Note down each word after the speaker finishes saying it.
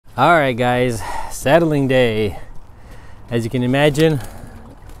All right, guys, settling day. As you can imagine,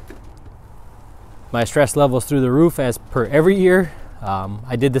 my stress level's through the roof as per every year.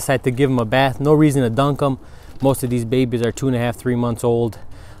 I did decide to give them a bath. No reason to dunk them. Most of these babies are 2.5, 3 months old.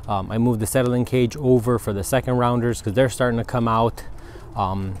 I moved the settling cage over for the second rounders because they're starting to come out.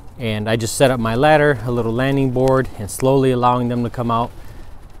 And I just set up my ladder, a little landing board, and slowly allowing them to come out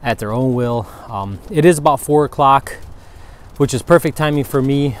at their own will. It is about 4 o'clock, which is perfect timing for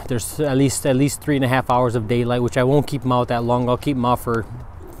me. There's at least 3.5 hours of daylight, which I won't keep them out that long. I'll keep them out for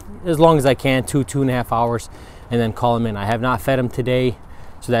as long as I can, 2.5 hours, and then call them in. I have not fed them today,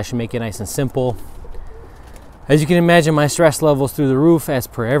 so that should make it nice and simple. As you can imagine, my stress level's through the roof as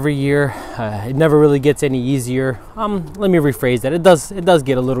per every year. It never really gets any easier. Let me rephrase that. It does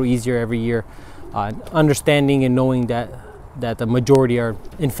get a little easier every year. Understanding and knowing that the majority are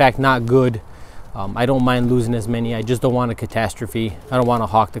in fact not good. I don't mind losing as many. I just don't want a catastrophe. I don't want a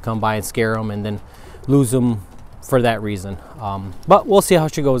hawk to come by and scare them and then lose them for that reason. But we'll see how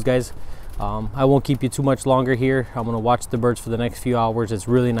she goes, guys. I won't keep you too much longer here. I'm gonna watch the birds for the next few hours. It's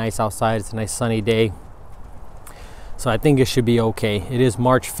really nice outside. It's a nice sunny day. So I think it should be okay. It is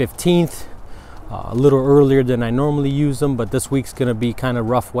March 15th, a little earlier than I normally use them, but this week's gonna be kind of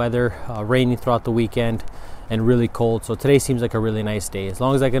rough weather, raining throughout the weekend and really cold. So today seems like a really nice day. As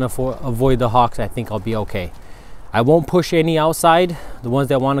long as I can avoid the hawks, I think I'll be okay. I won't push any outside. The ones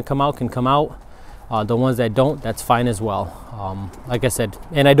that want to come out can come out. The ones that don't, that's fine as well. Like I said,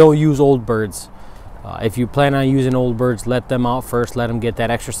 and I don't use old birds. If you plan on using old birds, let them out first. Let them get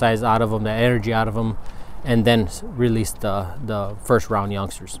that exercise out of them, that energy out of them, and then release the first round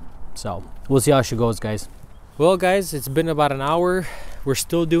youngsters. So we'll see how she goes, guys. Well, guys, it's been about an hour. We're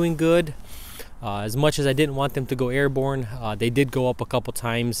still doing good. As much as I didn't want them to go airborne, they did go up a couple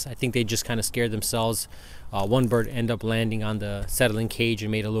times. I think they just kind of scared themselves. One bird ended up landing on the settling cage and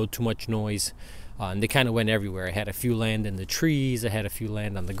made a little too much noise. And they kind of went everywhere. I had a few land in the trees. I had a few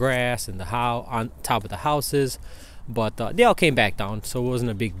land on the grass and on top of the houses. But they all came back down, so it wasn't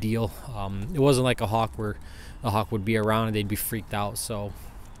a big deal. It wasn't like a hawk where a hawk would be around and they'd be freaked out. So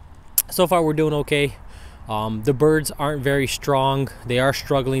far we're doing okay. The birds aren't very strong. They are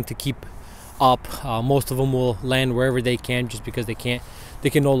struggling to keep up. Most of them will land wherever they can just because they can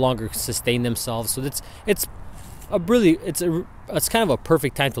no longer sustain themselves. So it's kind of a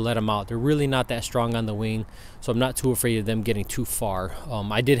perfect time to let them out. They're really not that strong on the wing, so I'm not too afraid of them getting too far.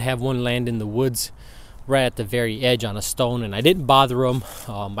 I did have one land in the woods right at the very edge on a stone, and I didn't bother them.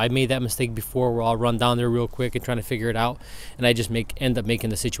 I made that mistake before where I'll run down there real quick and trying to figure it out, and I just end up making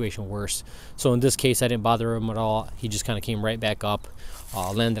the situation worse. So in this case, I didn't bother him at all. He just kind of came right back up,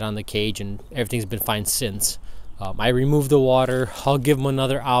 landed on the cage, and everything's been fine since. I removed the water. I'll give him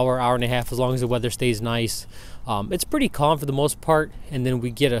another hour and a half as long as the weather stays nice. It's pretty calm for the most part, and then we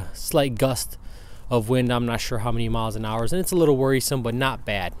get a slight gust of wind. I'm not sure how many miles an hour, and it's a little worrisome, but not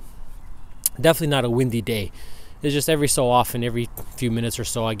bad. Definitely not a windy day. It's just every so often, every few minutes or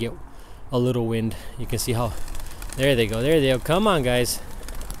so, I get a little wind. You can see how, there they go. Come on, guys.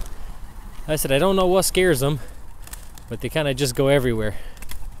 I said I don't know what scares them, but they kind of just go everywhere.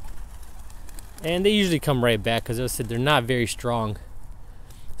 And they usually come right back because I said they're not very strong.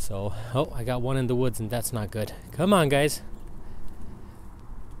 So, oh, I got one in the woods and that's not good. Come on, guys.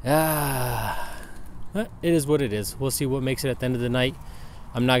 It is what it is. We'll see what makes it at the end of the night.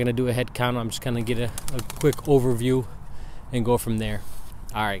 I'm not going to do a head count. I'm just going to get a quick overview and go from there.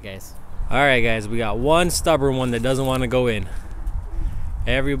 All right, guys. We got one stubborn one that doesn't want to go in.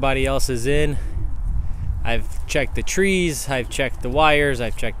 Everybody else is in. I've checked the trees. I've checked the wires.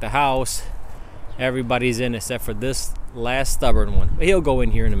 I've checked the house. Everybody's in except for this last stubborn one. But he'll go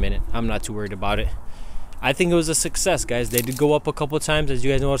in here in a minute. I'm not too worried about it. I think it was a success, guys. They did go up a couple of times, as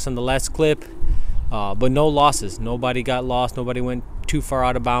you guys noticed on the last clip. But no losses. Nobody got lost. Nobody went too far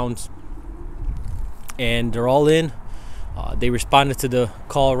out of bounds. And they're all in. They responded to the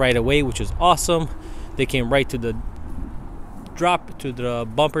call right away, which is awesome. They came right to the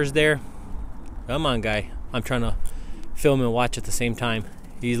bumpers there. Come on, guy. I'm trying to film and watch at the same time.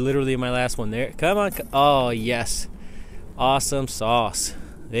 He's literally my last one there. Come on. Oh, yes. Awesome sauce.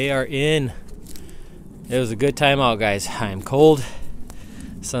 They are in. It was a good time out, guys. I am cold.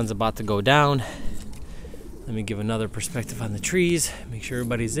 Sun's about to go down. Let me give another perspective on the trees. Make sure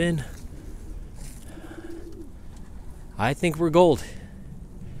everybody's in. I think we're gold.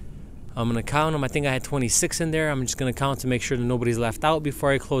 I'm going to count them. I think I had 26 in there. I'm just going to count to make sure that nobody's left out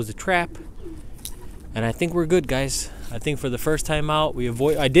before I close the trap. And I think we're good, guys. I think for the first time out,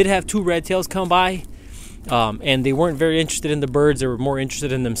 I did have 2 red tails come by. And they weren't very interested in the birds. They were more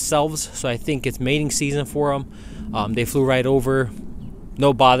interested in themselves. So I think it's mating season for them. They flew right over.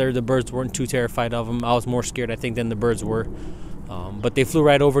 no bother. The birds weren't too terrified of them. I was more scared, I think, than the birds were. But they flew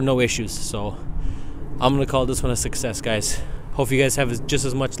right over, no issues. So I'm gonna call this one a success, guys. Hope you guys have just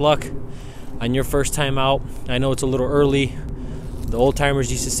as much luck on your first time out. I know it's a little early. The old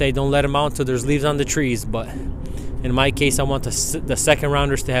timers used to say don't let them out until there's leaves on the trees, but in my case, I want the second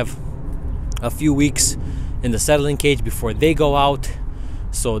rounders to have a few weeks in the settling cage before they go out.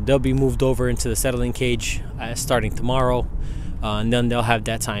 So they'll be moved over into the settling cage starting tomorrow, and then they'll have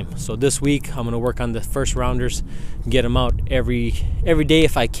that time. So this week I'm going to work on the first rounders, get them out every day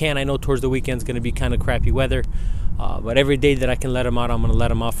if I can. I know towards the weekend's going to be kind of crappy weather, but every day that I can let them out, I'm going to let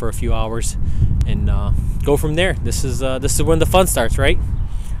them out for a few hours and go from there. This is when the fun starts, right?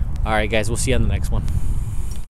 All right, guys, we'll see you on the next one.